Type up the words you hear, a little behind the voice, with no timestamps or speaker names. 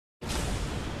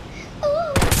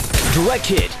Direct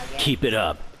hit. Keep it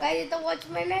up. भाई ये तो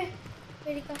वॉचमैन है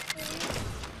मेरी कस्टडी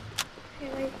है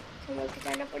भाई संभल के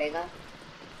जाना पड़ेगा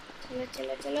चलो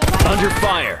चलो चलो Under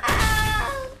fire.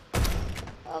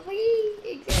 भाई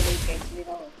एक जगह कैच भी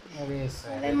दो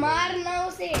अरे मार ना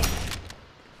उसे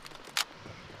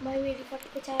भाई मेरी फट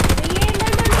पे चढ़ रही है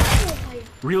मर भाई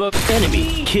Reload. Enemy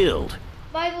killed.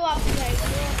 भाई वो आपको जाएगा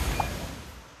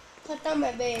खत्म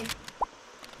है बे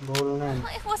बोलना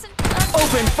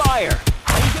Open fire.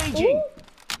 Engaging.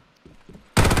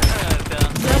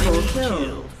 Double kill.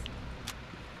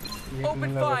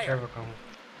 Open fire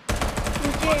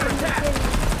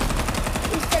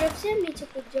इस तरफ से नीचे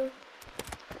कूद जाओ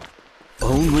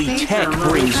Only tech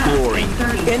brings glory.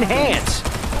 Enhance.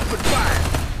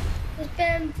 उस पे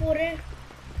M4 है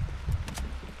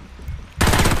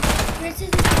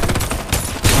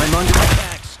I'm under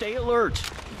attack. Stay alert.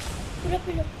 पूरा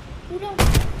पिलो पूरा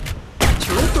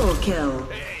Triple kill.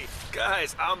 Hey,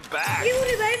 guys, I'm back. ये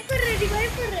रिवाइव कर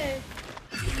रहे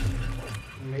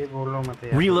नहीं बोलो मत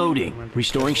यार Reloading.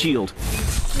 Restoring shield.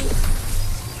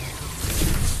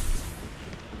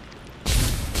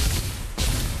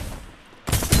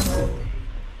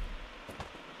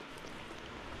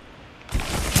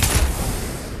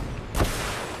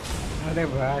 अरे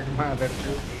भाग मादर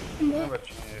चो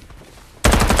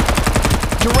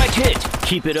Direct hit.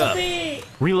 Keep it up.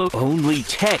 Reload. Only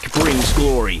tech brings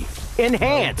glory.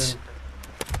 Enhance.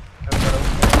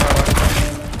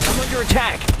 I'm under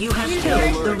attack. You have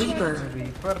killed the Reaper.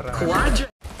 Quadra.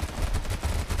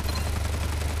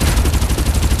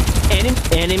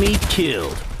 Enemy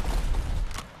killed.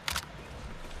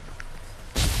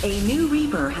 A new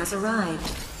Reaper has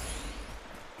arrived.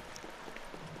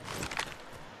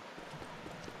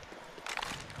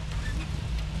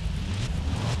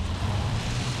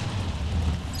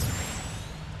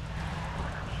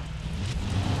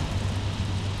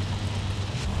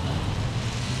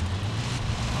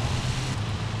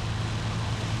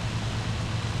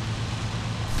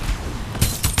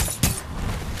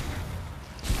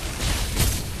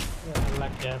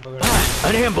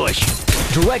 An ambush.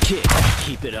 Direct hit.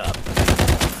 Keep it up.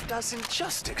 Doesn't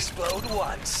just explode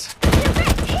once.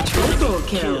 Triple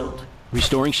kill.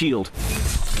 Restoring shield.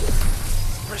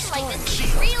 Restoring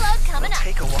shield. Reload coming Will up.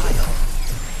 take a while.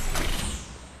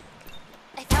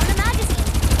 I found a magazine.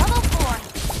 Level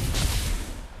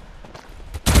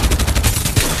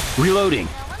 4. Reloading.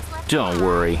 No one's left Don't behind.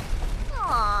 worry.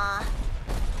 Aww.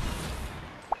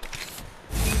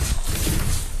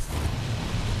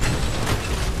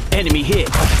 Enemy hit.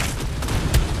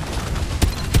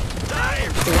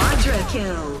 Quadra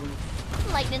kill.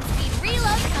 Lightning speed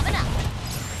reload coming up.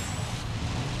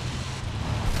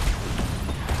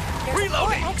 There's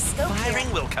Reloading. a 4X scope Firing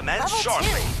here. will commence Level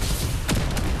shortly.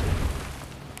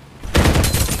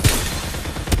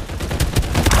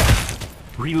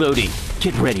 2. Reloading.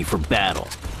 Get ready for battle.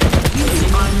 You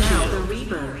are now the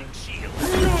Reaper.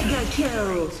 Mega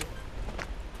kill.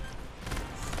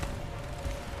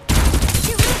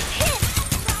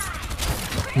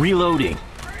 Reloading.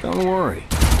 Don't worry.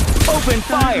 Open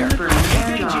fire.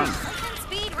 Airdrop. Lightning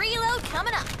speed reload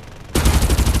coming up.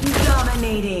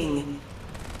 Dominating.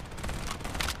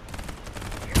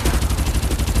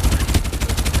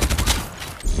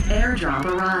 Airdrop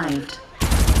arrived.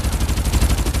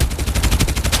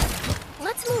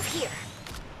 Let's move here.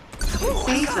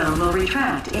 Safe zone will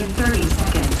retract in 30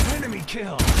 seconds. Enemy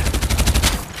kill.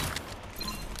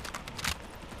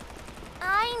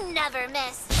 I never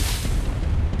miss.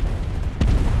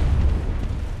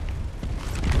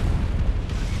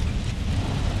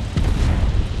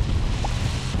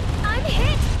 I'm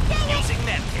hit. Dang it. Using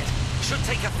medkit. Should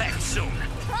take effect soon.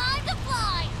 Time to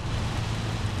fly.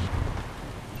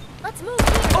 Let's move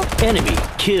here. Oh, enemy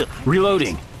kill.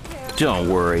 Reloading. Don't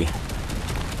worry.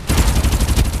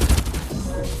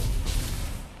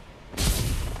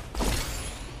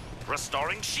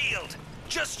 Restoring shield.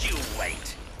 Just you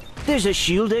wait. There's a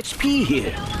shield XP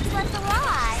here. No one's left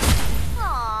alive.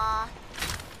 Aww.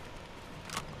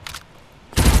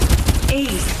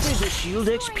 Ace. There's a shield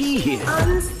XP here.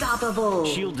 Unstoppable.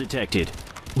 Shield detected.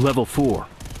 Level 4.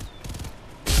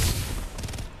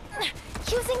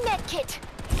 Using medkit.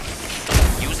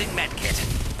 Using medkit.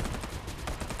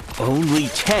 Only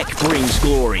tech brings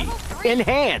glory.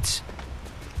 Enhance.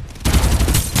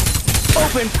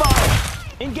 Open fire.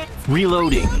 And get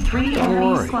reloading. 3 Don't enemy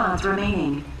worry. squads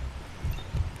remaining.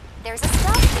 There's a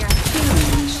stop here.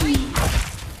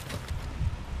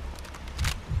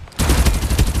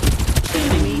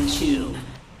 Enemy kill.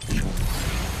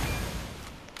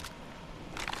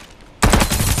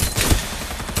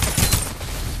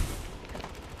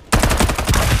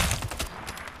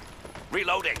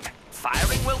 Reloading.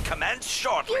 Firing will commence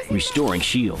shortly. Restoring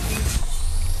shield.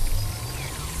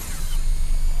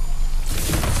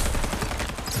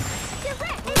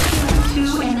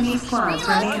 Two enemy squads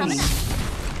remaining.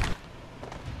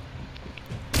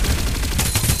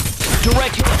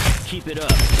 Direct hit. Keep it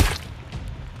up.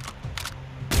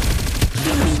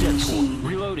 Step forward.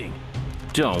 Reloading.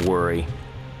 Don't worry.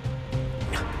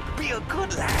 Be a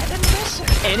good lad and listen.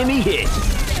 Enemy hit.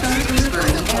 Success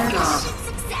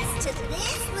to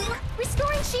this little.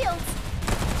 Restoring shields.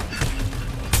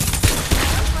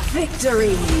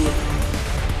 Victory!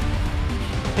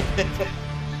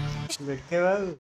 ¿De qué va?